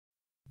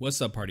What's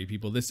up, party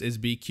people? This is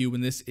BQ,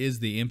 and this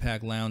is the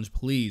Impact Lounge.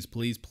 Please,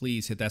 please,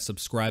 please hit that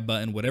subscribe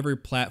button, whatever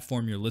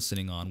platform you're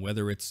listening on,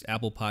 whether it's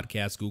Apple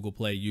Podcasts, Google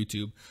Play,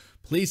 YouTube.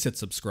 Please hit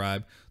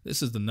subscribe.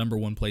 This is the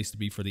 #1 place to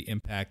be for the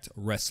Impact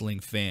Wrestling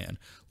fan.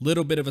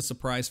 Little bit of a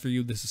surprise for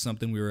you. This is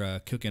something we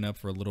were cooking up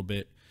for a little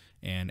bit,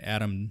 and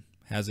Adam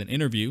had an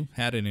interview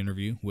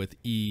with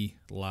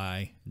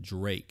Eli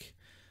Drake.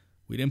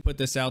 We didn't put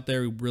this out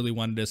there. We really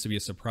wanted this to be a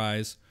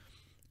surprise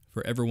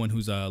for everyone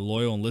who's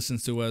loyal and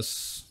listens to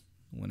us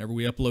whenever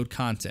we upload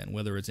content,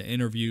 whether it's an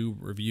interview,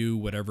 review,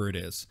 whatever it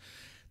is.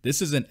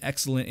 This is an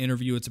excellent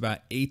interview. It's about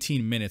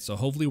 18 minutes, so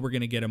hopefully we're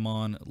going to get him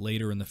on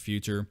later in the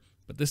future.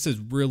 But this is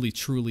really,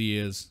 truly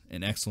is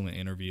an excellent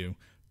interview.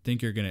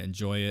 Think you're going to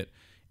enjoy it.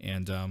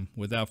 And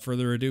without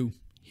further ado,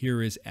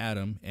 here is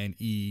Adam and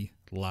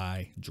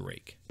Eli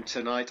Drake.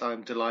 Tonight,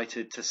 I'm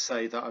delighted to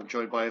say that I'm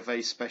joined by a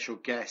very special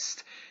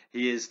guest.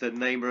 He is the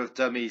namer of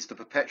dummies, the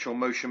perpetual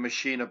motion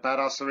machine of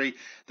badassery,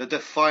 the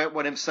defiant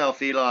one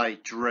himself, Eli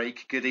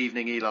Drake. Good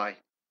evening, Eli.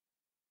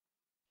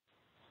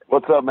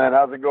 What's up, man?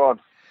 How's it going?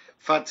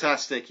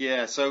 Fantastic,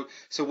 yeah. So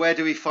where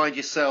do we find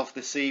yourself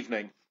this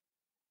evening?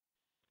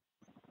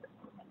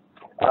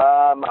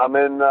 I'm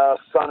in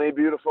sunny,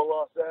 beautiful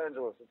Los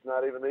Angeles. It's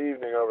not even the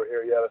evening over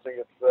here yet. I think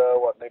it's,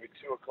 maybe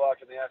 2 o'clock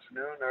in the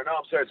afternoon? Or no,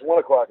 I'm sorry, it's 1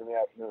 o'clock in the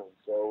afternoon.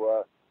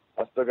 So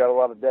I still got a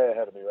lot of day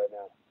ahead of me right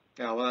now.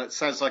 Yeah, well, it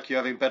sounds like you're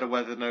having better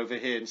weather than over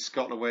here in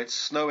Scotland, where it's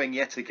snowing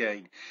yet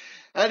again.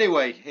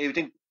 Anyway,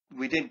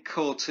 we didn't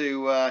call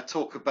to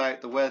talk about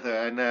the weather,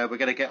 and we're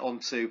going to get on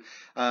to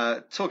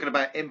talking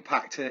about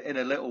Impact in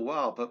a little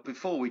while. But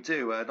before we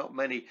do, not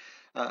many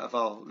of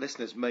our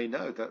listeners may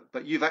know that,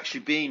 but you've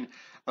actually been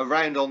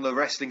around on the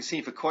wrestling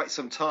scene for quite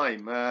some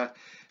time.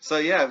 So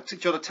yeah, do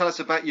you want to tell us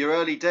about your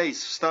early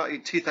days, starting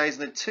in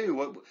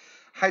 2002?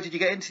 How did you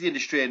get into the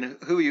industry, and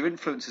who were your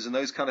influences and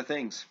those kind of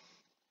things?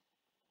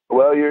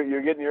 Well,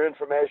 you're getting your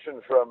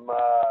information from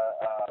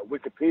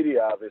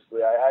Wikipedia,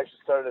 obviously. I actually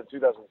started in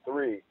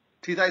 2003.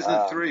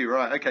 2003,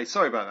 right. Okay,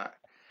 sorry about that.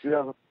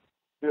 2000,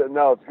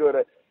 no, it's good.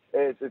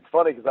 It's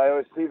funny because I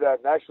always see that.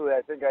 And actually,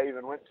 I think I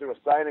even went to a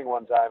signing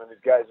one time, and these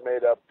guys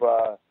made up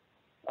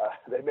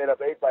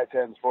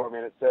 8x10s for me,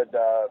 and it said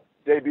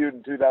debuted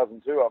in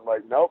 2002. I'm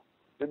like, nope,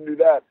 didn't do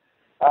that.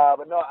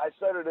 But no, I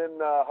started in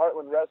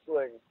Heartland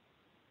Wrestling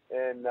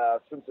in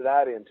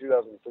Cincinnati in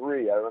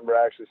 2003. I remember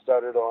I actually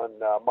started on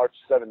March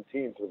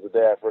 17th was the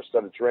day I first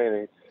started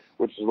training,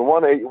 which is the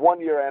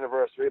one-year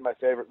anniversary of my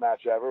favorite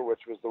match ever,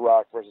 which was The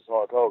Rock versus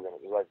Hulk Hogan.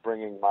 It was like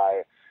bringing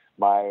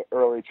my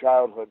early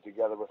childhood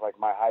together with like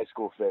my high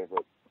school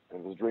favorite.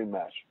 It was a dream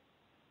match.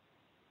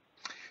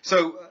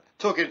 So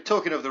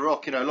talking of The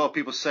Rock, a lot of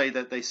people say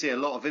that they see a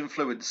lot of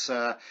influence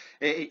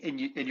in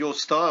your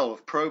style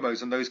of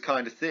promos and those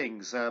kind of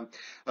things. One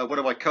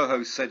of my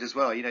co-hosts said as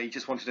well, you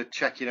just wanted to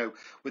check,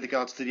 with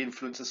regards to the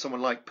influence of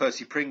someone like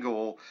Percy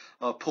Pringle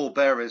or Paul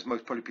Bearer, as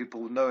most probably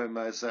people know him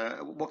as.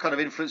 What kind of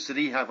influence did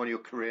he have on your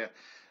career,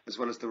 as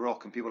well as The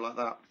Rock and people like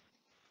that?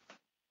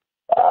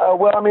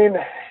 Well, I mean,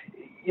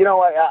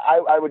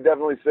 I would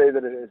definitely say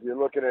that if you're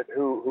looking at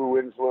who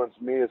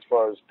influenced me as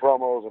far as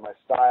promos or my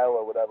style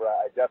or whatever,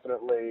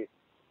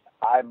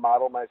 I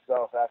model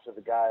myself after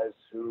the guys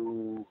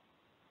who,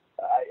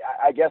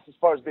 I guess as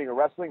far as being a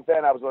wrestling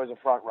fan, I was always a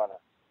front runner.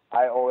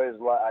 I always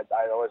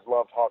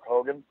loved Hulk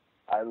Hogan.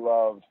 I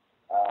loved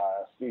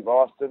Steve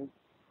Austin,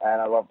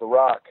 and I loved The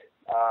Rock,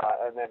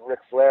 and then Ric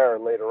Flair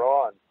later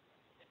on.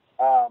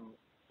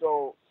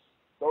 So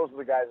those are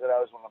the guys that I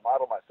always want to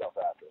model myself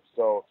after.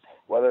 So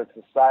whether it's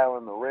the style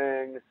in the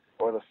ring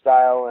or the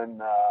style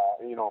in,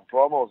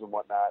 promos and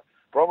whatnot,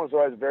 promos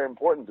are always very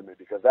important to me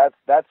because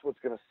that's what's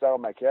going to sell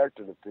my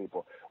character to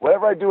people.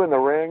 Whatever I do in the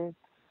ring,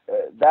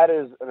 that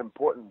is an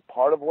important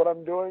part of what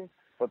I'm doing.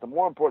 But the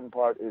more important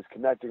part is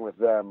connecting with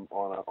them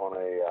on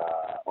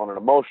an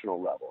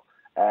emotional level.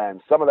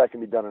 And some of that can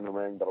be done in the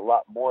ring, but a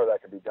lot more of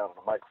that can be done on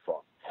a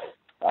microphone.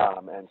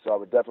 And so I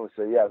would definitely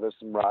say, yeah, there's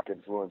some Rock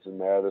influence in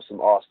there. There's some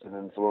Austin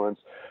influence.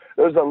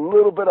 There's a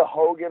little bit of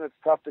Hogan. It's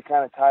tough to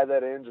kind of tie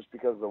that in just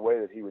because of the way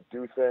that he would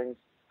do things.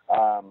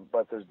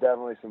 But there's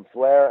definitely some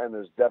Flair, and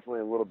there's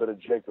definitely a little bit of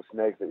Jake the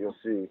Snake that you'll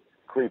see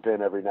creep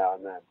in every now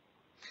and then.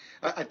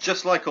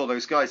 Just like all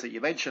those guys that you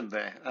mentioned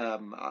there,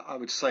 I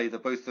would say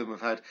that both of them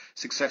have had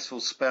successful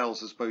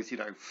spells as both,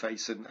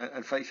 face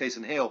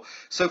and heel.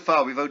 So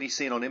far, we've only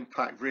seen on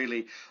Impact,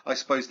 really, I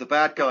suppose, the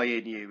bad guy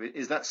in you.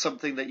 Is that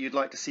something that you'd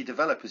like to see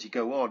develop as you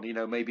go on?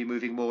 Maybe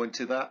moving more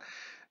into that,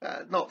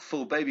 not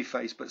full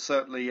babyface, but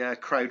certainly a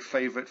crowd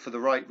favourite for the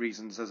right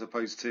reasons, as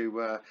opposed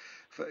to,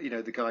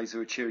 the guys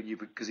who are cheering you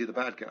because you're the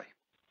bad guy.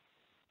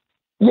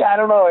 Yeah, I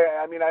don't know.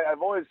 I mean,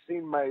 I've always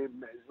seen my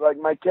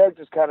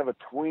character's kind of a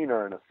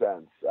tweener in a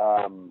sense.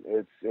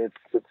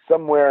 It's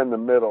somewhere in the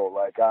middle.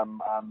 Like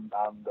I'm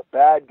the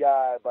bad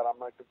guy, but I'm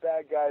like the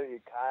bad guy that you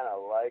kind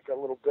of like a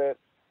little bit.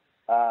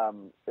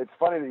 It's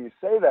funny that you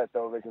say that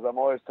though, because I'm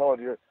always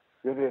told you're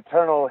the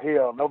eternal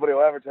heel. Nobody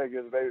will ever take you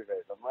as a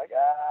babyface. I'm like,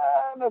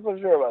 I'm not so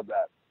sure about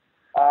that.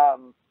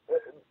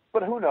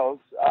 But who knows?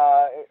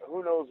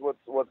 Who knows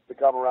what's to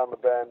come around the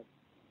bend?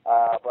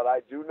 But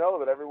I do know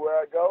that everywhere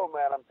I go,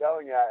 man, I'm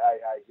telling you,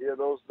 I hear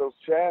those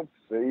chants,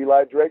 the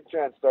Eli Drake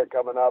chants start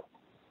coming up.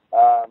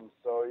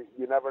 So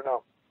you never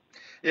know.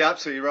 Yeah,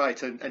 absolutely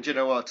right. And you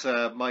know what?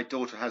 My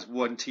daughter has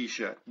one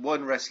T-shirt,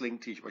 one wrestling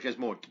T-shirt. Well, she has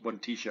more, one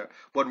T-shirt,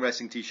 one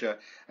wrestling T-shirt,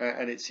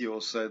 and it's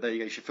yours. So there you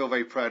go. You should feel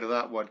very proud of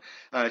that one.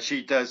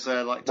 She does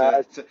like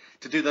to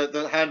do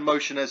the hand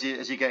motion as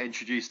you get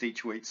introduced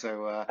each week.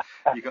 So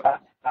you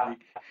got. You,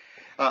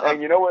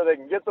 and you know where they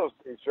can get those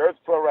T-shirts?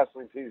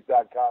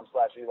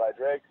 ProWrestlingTees.com/Eli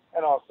Drake,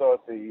 and also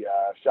at the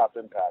Shop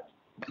Impact.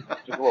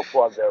 Just a little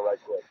plug there, right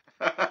quick.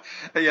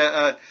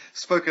 Yeah,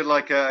 spoken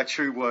like a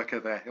true worker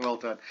there. Well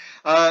done.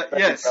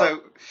 Yeah,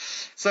 so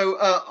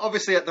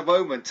obviously at the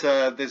moment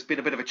there's been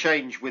a bit of a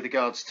change with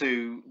regards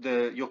to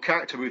your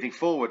character moving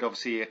forward.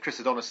 Obviously, Chris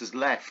Adonis has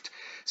left.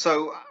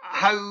 So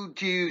how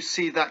do you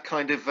see that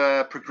kind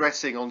of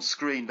progressing on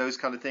screen? Those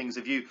kind of things.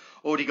 Have you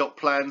already got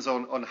plans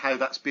on how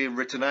that's being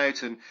written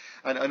out,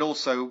 and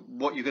also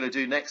what you're going to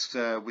do next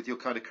with your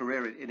kind of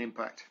career in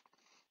Impact?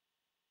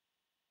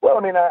 Well,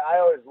 I mean, I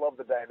always loved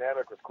the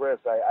dynamic with Chris.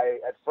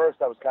 At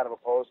first I was kind of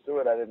opposed to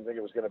it. I didn't think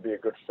it was going to be a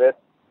good fit.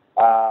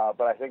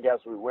 But I think as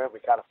we went, we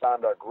kind of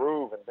found our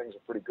groove and things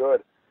are pretty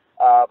good.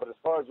 But as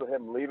far as with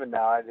him leaving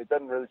now, it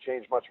doesn't really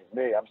change much with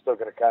me. I'm still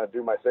going to kind of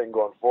do my thing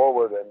going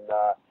forward.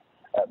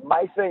 And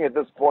my thing at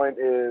this point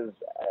is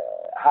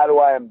how do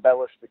I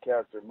embellish the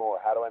character more?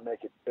 How do I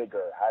make it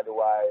bigger? How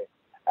do I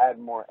add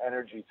more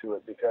energy to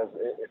it? Because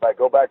if I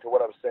go back to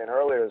what I was saying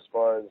earlier as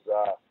far as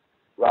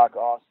Rock,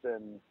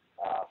 Austin,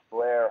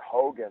 Flair,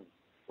 Hogan,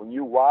 when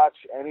you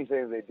watch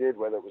anything they did,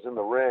 whether it was in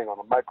the ring, on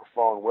the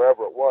microphone,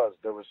 wherever it was,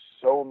 there was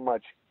so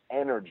much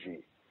energy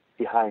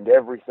behind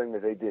everything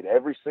that they did.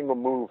 Every single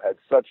move had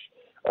such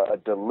a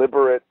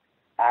deliberate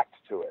act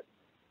to it.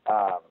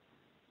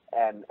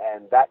 And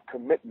that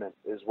commitment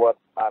is what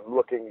I'm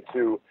looking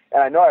to,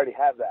 and I know I already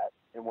have that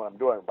in what I'm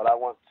doing, but I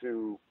want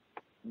to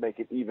make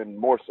it even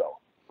more so.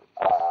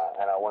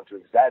 And I want to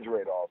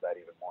exaggerate all of that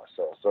even more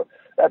so. So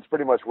that's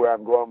pretty much where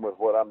I'm going with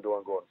what I'm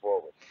doing going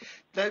forward.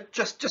 Now,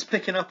 just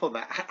picking up on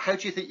that, how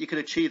do you think you can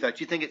achieve that?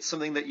 Do you think it's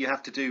something that you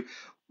have to do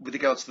with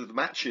regards to the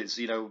matches,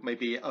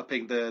 maybe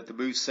upping the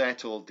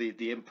moveset or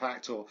the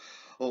impact or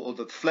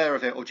the flair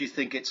of it, or do you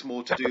think it's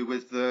more to do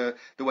with the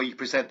way you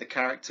present the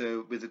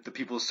character, with the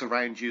people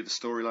surround you, the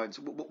storylines?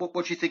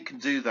 What do you think can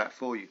do that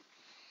for you?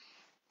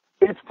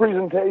 It's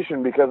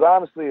presentation, because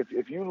honestly,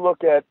 if you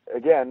look at,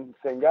 again,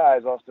 same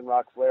guys, Austin,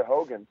 Rock, Flair,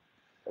 Hogan,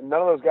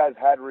 none of those guys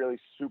had really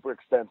super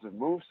extensive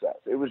movesets.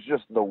 It was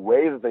just the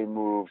way that they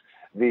moved,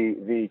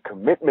 the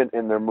commitment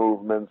in their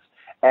movements,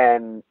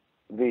 and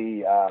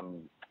the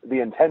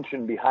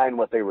intention behind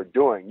what they were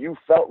doing. You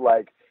felt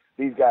like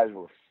these guys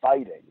were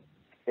fighting.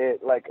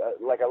 It like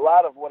a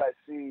lot of what I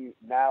see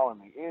now in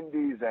the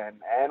indies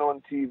and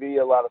on TV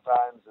a lot of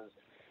times is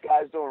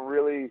guys doing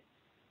really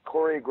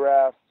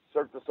choreographed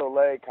Cirque du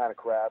Soleil kind of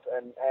crap,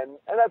 and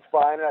that's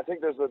fine. And I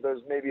think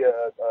there's maybe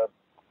a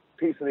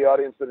piece of the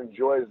audience that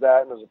enjoys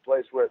that, and there's a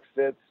place where it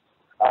fits.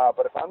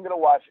 But if I'm going to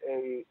watch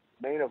a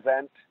main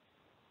event,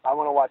 I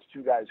want to watch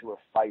two guys who are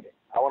fighting.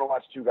 I want to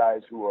watch two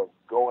guys who are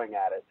going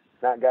at it,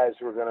 not guys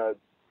who are going to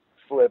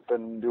flip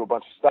and do a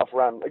bunch of stuff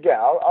around. Again,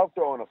 I'll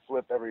throw in a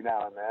flip every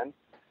now and then,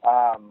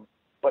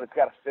 but it's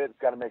got to fit.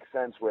 It's got to make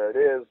sense where it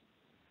is.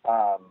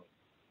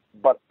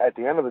 But at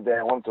the end of the day,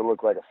 I want it to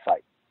look like a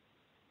fight.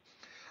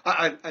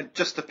 And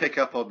just to pick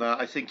up on that,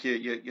 I think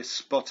you're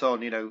spot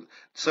on.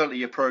 Certainly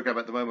your program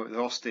at the moment with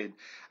Austin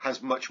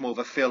has much more of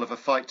a feel of a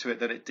fight to it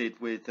than it did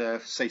with,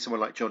 say,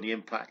 someone like Johnny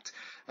Impact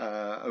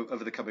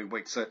over the coming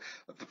weeks,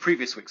 the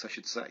previous weeks, I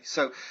should say.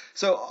 So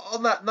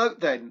on that note,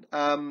 then,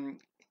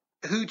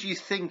 who do you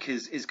think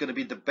is going to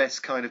be the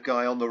best kind of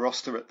guy on the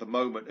roster at the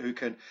moment who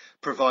can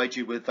provide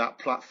you with that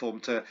platform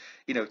to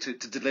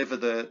deliver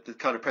the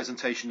kind of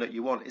presentation that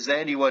you want? Is there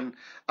anyone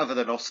other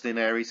than Austin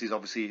Aries, who's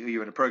obviously who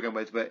you're in a program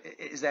with, but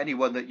is there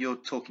anyone that you're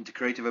talking to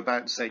creative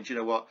about and saying, do you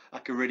know what, I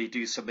can really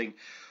do something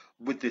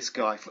with this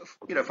guy,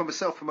 from a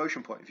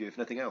self-promotion point of view, if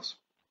nothing else?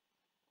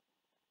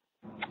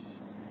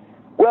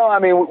 Well, I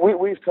mean,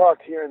 we've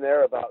talked here and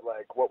there about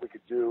like what we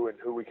could do and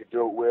who we could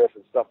do it with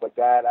and stuff like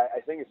that. I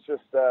think it's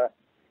just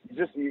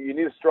you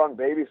need a strong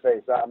baby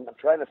face. I'm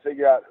trying to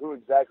figure out who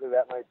exactly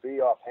that might be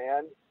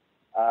offhand.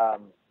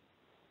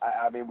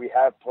 I mean, we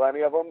have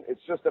plenty of them.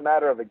 It's just a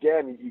matter of,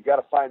 again, you got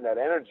to find that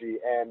energy,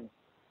 and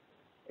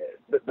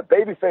the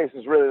baby face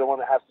is really the one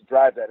that has to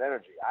drive that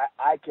energy.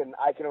 I can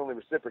only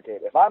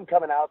reciprocate. If I'm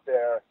coming out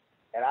there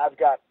and I've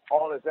got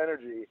all this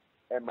energy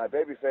and my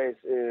baby face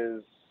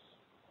is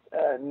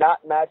not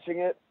matching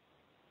it,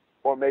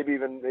 or maybe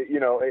even,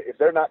 if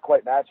they're not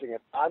quite matching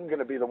it, I'm going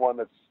to be the one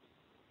that's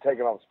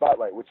taking on the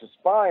spotlight, which is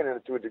fine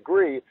to a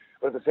degree,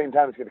 but at the same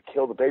time, it's going to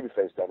kill the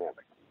babyface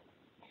dynamic.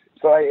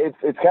 So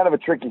it's kind of a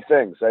tricky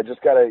thing. So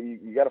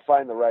you gotta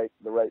find the right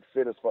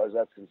fit as far as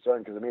that's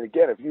concerned. Because I mean,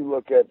 again, if you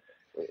look at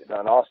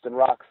an Austin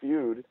Rock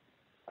feud,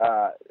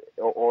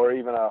 or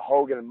even a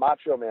Hogan and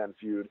Macho Man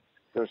feud,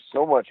 there's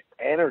so much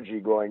energy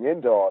going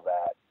into all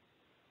that,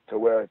 to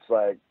where it's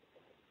like,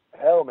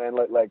 hell, man,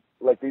 like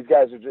like these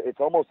guys are. It's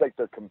almost like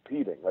they're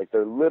competing. Like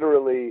they're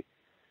literally,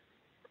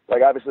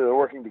 like obviously they're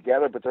working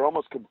together, but they're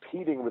almost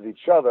competing with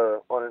each other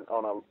on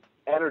an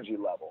energy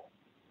level.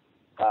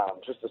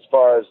 Just as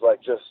far as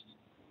like just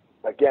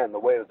again the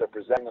way that they're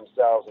presenting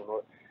themselves,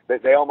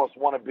 and they almost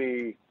want to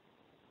be.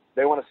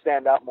 They want to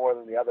stand out more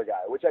than the other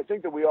guy, which I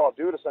think that we all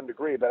do to some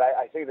degree. But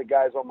I think the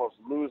guys almost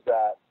lose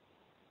that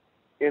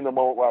in the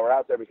moment while we're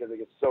out there because they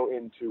get so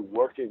into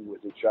working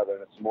with each other,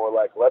 and it's more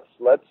like let's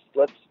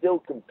still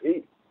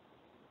compete.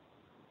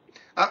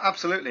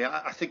 Absolutely,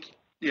 I think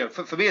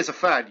for me as a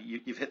fan,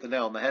 you've hit the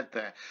nail on the head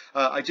there.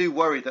 I do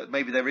worry that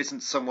maybe there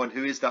isn't someone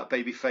who is that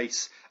baby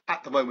face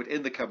at the moment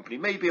in the company.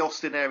 Maybe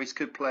Austin Aries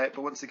could play it,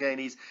 but once again,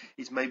 he's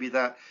maybe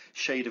that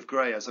shade of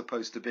grey as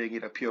opposed to being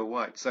pure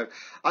white. So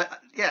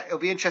it'll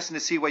be interesting to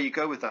see where you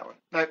go with that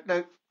one.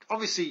 Now,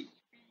 obviously.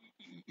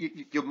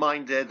 Your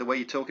mind there, the way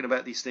you're talking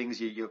about these things,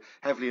 you're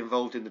heavily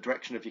involved in the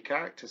direction of your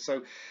character.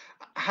 So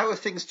how have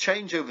things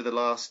changed over the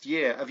last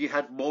year? Have you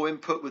had more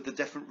input with the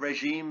different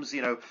regimes?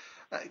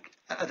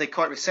 Are they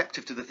quite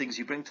receptive to the things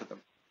you bring to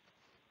them?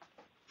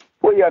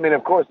 Well, yeah, I mean,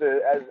 of course,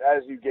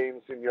 as you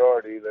gain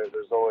seniority,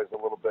 there's always a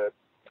little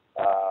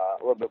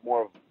bit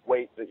more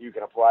weight that you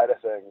can apply to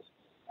things.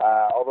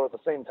 Although at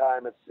the same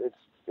time,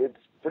 it's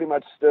pretty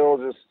much still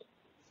just,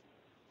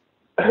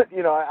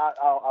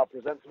 I'll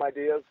present some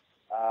ideas.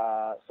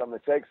 Some they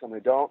take, some they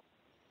don't.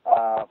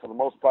 For the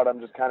most part, I'm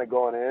just kind of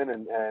going in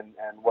and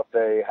what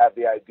they have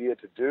the idea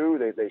to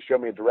do. They show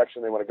me a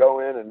direction they want to go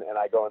in, and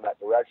I go in that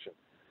direction.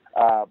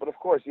 But of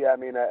course, yeah, I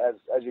mean,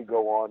 as you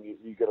go on,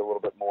 you get a little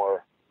bit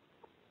more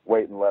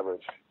weight and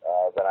leverage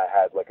than I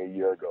had like a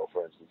year ago,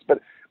 for instance.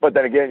 But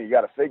then again, you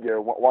got to figure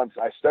once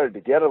I started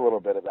to get a little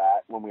bit of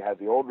that when we had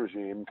the old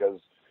regime, because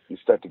you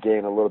start to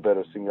gain a little bit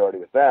of seniority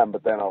with them.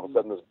 But then all of a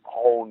sudden, this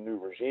whole new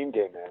regime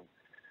came in.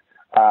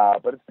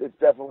 But it's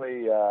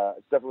definitely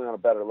on a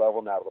better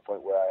level now, to the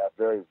point where I have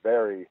very,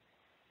 very,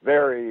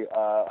 very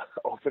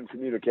open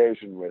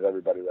communication with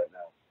everybody right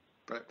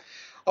now. Right.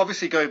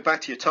 Obviously, going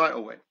back to your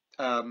title win,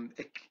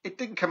 it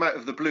didn't come out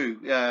of the blue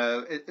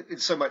in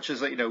so much as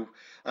that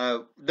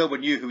no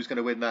one knew who was going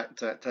to win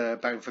that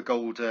Bound for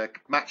Gold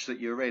match that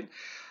you were in.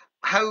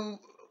 How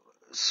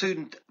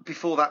soon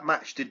before that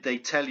match did they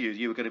tell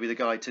you were going to be the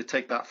guy to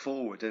take that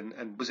forward,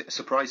 and was it a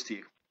surprise to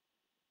you?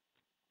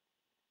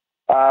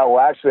 Well,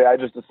 actually, I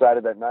just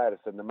decided that night. I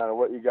said, no matter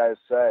what you guys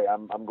say,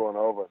 I'm going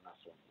over in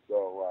this one.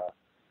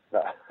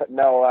 So,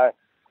 no, I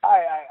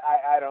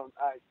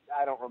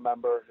don't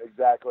remember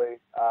exactly,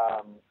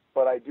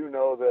 but I do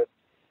know that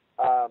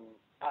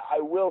I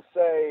will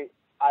say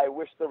I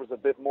wish there was a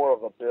bit more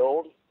of a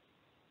build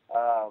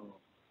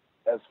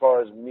as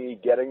far as me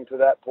getting to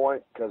that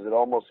point, because it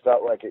almost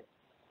felt like it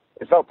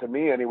felt to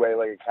me anyway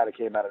like it kind of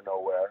came out of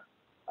nowhere,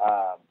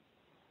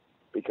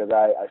 because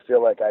I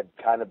feel like I'd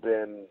kind of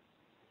been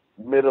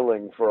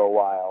middling for a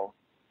while,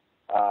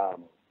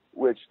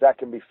 which that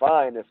can be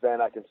fine if then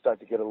I can start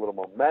to get a little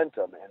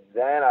momentum, and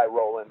then I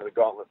roll into the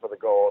gauntlet for the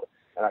gold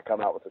and I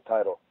come out with the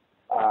title.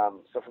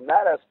 So from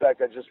that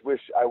aspect, I just wish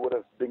I would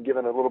have been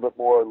given a little bit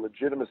more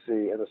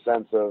legitimacy in the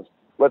sense of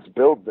let's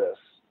build this,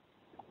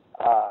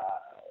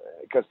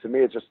 because to me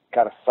it just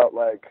kind of felt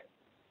like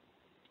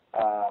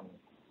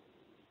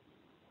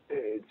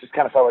it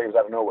was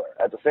out of nowhere.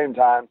 At the same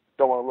time,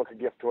 don't want to look a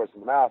gift horse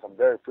in the mouth. I'm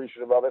very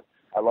appreciative of it.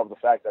 I love the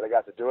fact that I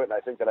got to do it, and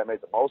I think that I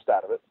made the most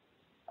out of it.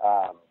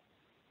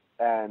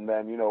 And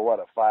then,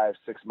 a 5-6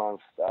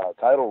 month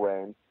title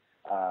reign,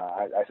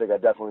 I think I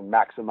definitely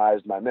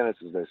maximized my minutes,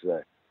 as they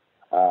say.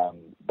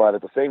 But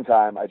at the same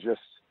time, I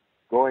just,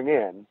 going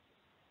in,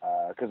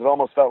 because it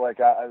almost felt like,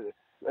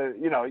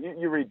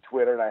 you read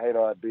Twitter, and I hate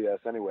all that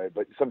BS anyway,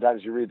 but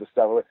sometimes you read the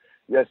stuff,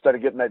 I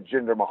started getting that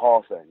Jinder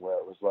Mahal thing, where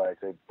it was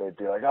like, they'd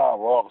be like, oh,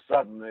 well, all of a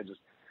sudden, they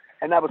just...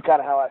 And that was kind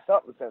of how I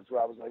felt, in the sense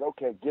where I was like,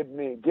 okay, give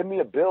me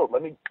a build.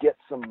 Let me get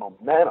some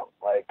momentum.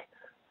 Like,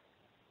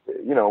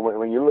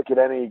 when you look at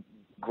any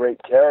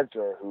great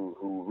character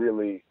who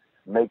really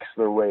makes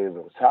their way to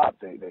the top,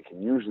 they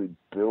can usually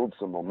build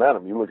some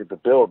momentum. You look at the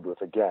build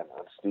with, again,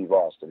 Steve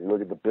Austin. You look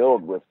at the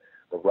build with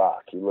The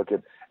Rock. You look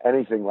at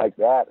anything like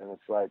that, and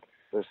it's like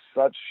there's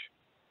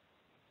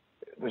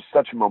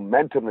such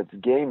momentum that's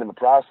gained in the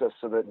process,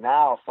 so that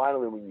now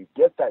finally when you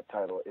get that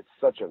title, it's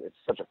such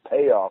a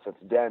payoff. It's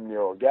damn near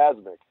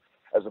orgasmic,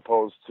 as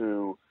opposed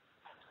to,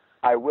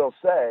 I will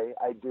say,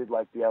 I did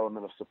like the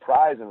element of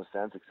surprise in a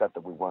sense, except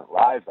that we weren't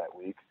live that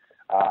week,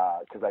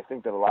 because I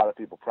think that a lot of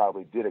people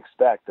probably did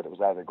expect that it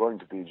was either going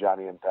to be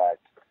Johnny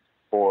Impact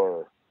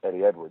or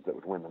Eddie Edwards that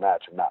would win the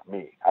match, and not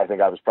me. I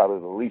think I was probably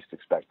the least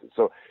expected.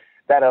 So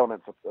that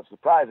element of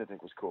surprise, I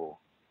think, was cool.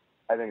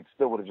 I think it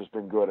still would have just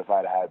been good if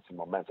I'd had some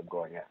momentum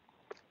going in.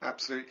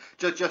 Absolutely.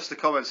 Just to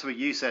comment something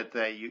you said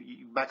there,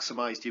 you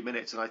maximised your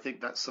minutes, and I think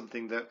that's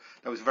something that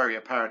was very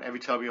apparent. Every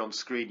time you're on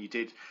screen, you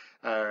did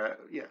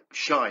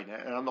shine.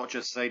 And I'm not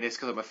just saying this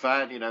because I'm a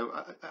fan.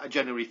 I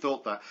genuinely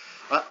thought that.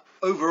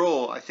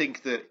 Overall, I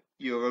think that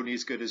you're only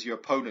as good as your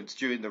opponents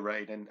during the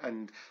reign,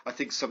 and I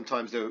think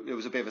sometimes there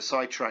was a bit of a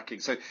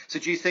sidetracking. So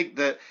do you think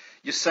that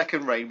your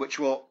second reign, which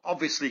will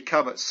obviously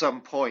come at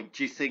some point,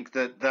 do you think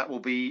that will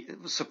be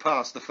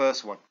surpass the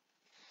first one?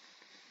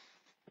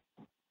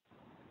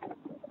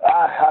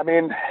 I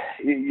mean,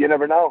 you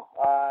never know.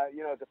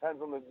 It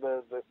depends on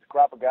the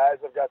crop of guys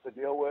I've got to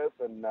deal with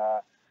and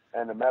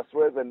to mess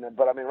with.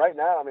 But I mean, right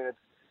now, I mean,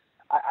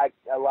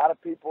 a lot of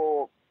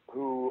people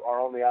who are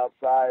on the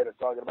outside are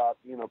talking about,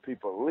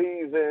 people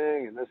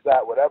leaving and this,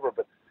 that, whatever.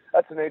 But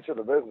that's the nature of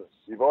the business.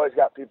 You've always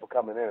got people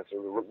coming in.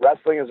 So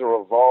wrestling is a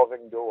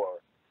revolving door.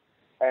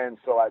 And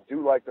so I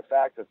do like the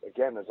fact that,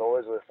 again, there's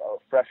always a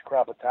fresh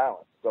crop of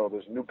talent. So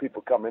there's new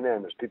people coming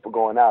in. There's people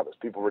going out. There's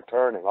people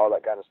returning, all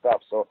that kind of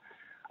stuff. So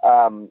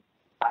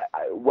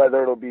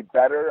whether it'll be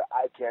better,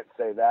 I can't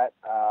say that.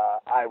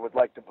 I would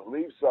like to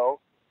believe so.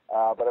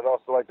 But I'd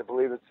also like to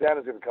believe that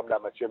Sienna's going to come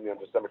down my chimney on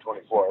December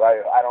 24th.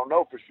 I don't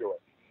know for sure.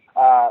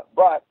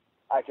 But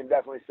I can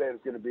definitely say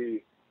it's going to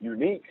be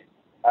unique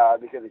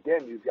because,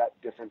 again, you've got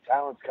different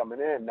talents coming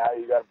in. Now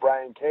you've got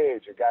Brian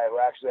Cage, a guy who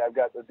actually I've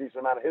got a decent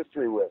amount of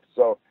history with.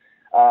 So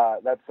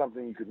that's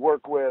something you could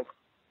work with.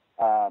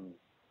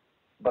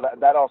 But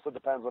that also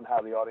depends on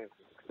how the audience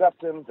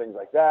accepts him, things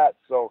like that.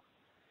 So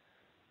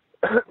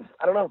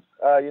I don't know.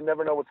 You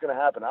never know what's going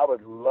to happen. I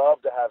would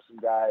love to have some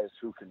guys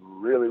who can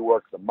really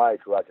work the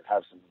mic, who I could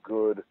have some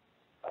good,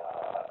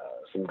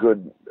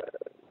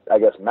 I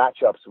guess,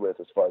 matchups with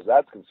as far as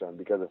that's concerned.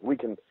 Because if we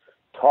can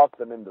talk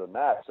them into the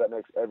match, that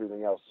makes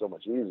everything else so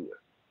much easier.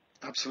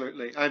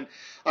 Absolutely, and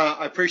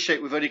I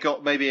appreciate we've only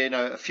got maybe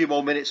a few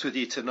more minutes with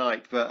you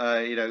tonight, but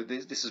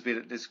this has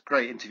been this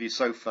great interview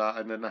so far,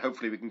 and then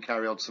hopefully we can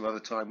carry on some other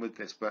time with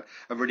this, but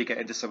and really get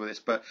into some of this.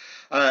 But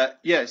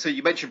so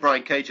you mentioned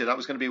Brian Cage, that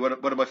was going to be one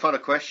of my final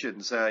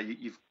questions.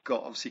 You've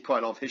got obviously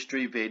quite a lot of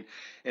history, being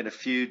in a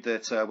feud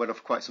that went off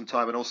for quite some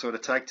time, and also in a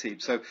tag team.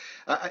 So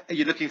are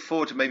you looking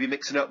forward to maybe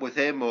mixing up with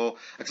him, or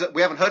cause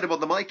we haven't heard him on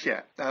the mic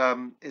yet?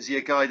 Is he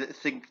a guy do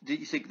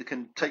you think that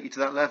can take you to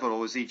that level,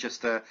 or is he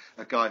just a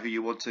guy who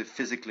you want to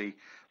physically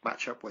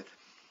match up with?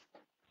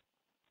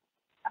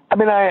 I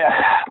mean,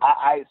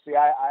 I see.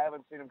 I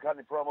haven't seen him cut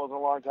any promos in a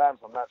long time,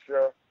 so I'm not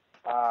sure.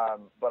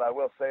 But I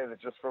will say that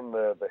just from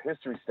the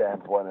history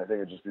standpoint, I think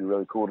it'd just be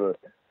really cool to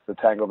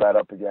tangle that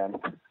up again.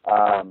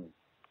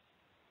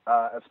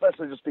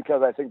 Especially just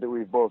because I think that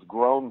we've both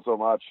grown so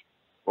much.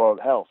 Well,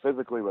 hell,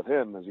 physically with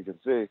him, as you can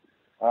see,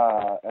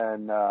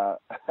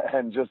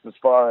 and just as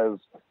far as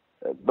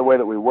the way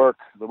that we work,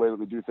 the way that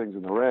we do things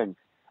in the ring.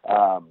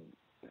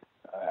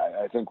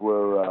 I think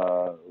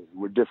we're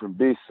different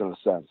beasts in a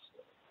sense.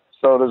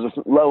 So there's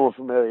a level of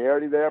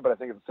familiarity there, but I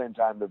think at the same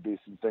time there'd be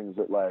some things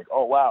that like,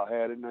 oh wow,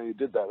 hey, I didn't know you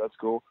did that. That's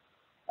cool.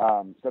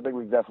 So I think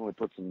we can definitely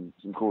put some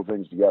cool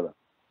things together.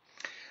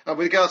 With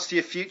regards to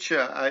your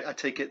future, I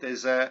take it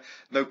there's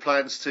no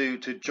plans to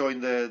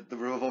join the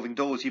revolving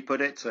doors, you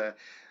put it.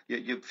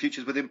 Your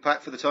future's with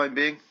Impact for the time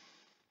being.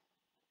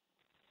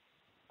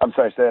 I'm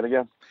sorry, say it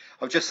again.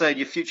 I was just saying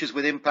your future's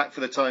with Impact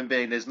for the time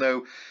being. There's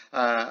no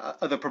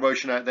other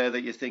promotion out there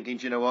that you're thinking,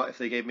 do you know what, if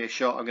they gave me a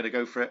shot, I'm going to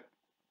go for it?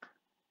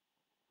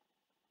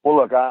 Well,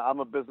 look,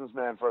 I'm a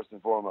businessman first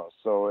and foremost.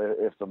 So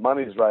if the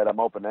money's right, I'm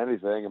open to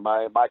anything. And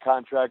my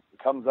contract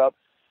comes up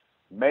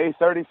May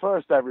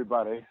 31st,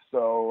 everybody.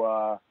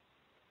 So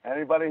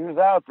anybody who's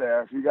out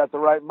there, if you got the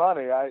right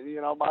money, I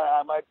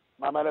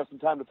might have some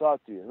time to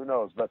talk to you. Who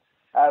knows? But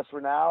as for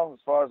now, as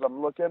far as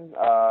I'm looking,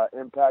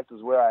 Impact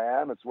is where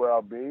I am. It's where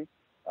I'll be.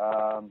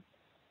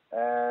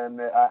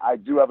 And I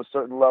do have a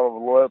certain level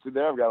of loyalty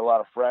there. I've got a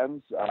lot of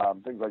friends,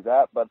 things like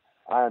that. But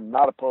I am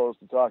not opposed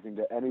to talking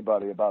to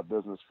anybody about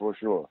business for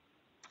sure.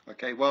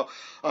 Okay, well,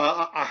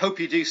 I hope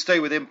you do stay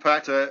with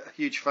Impact. A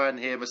huge fan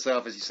here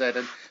myself, as you said.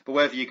 But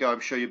wherever you go, I'm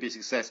sure you'll be a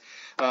success.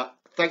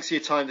 Thanks for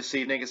your time this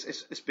evening.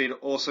 It's been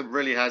awesome,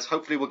 really has.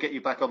 Hopefully we'll get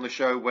you back on the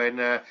show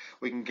when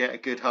we can get a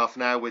good half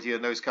an hour with you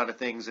and those kind of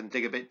things and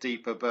dig a bit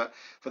deeper. But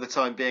for the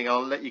time being,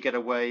 I'll let you get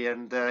away.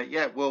 And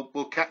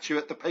we'll catch you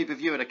at the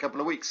pay-per-view in a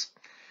couple of weeks.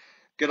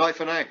 Good night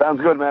for now.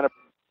 Sounds good, man.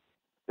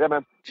 Yeah,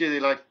 man. Cheers,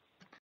 Eli.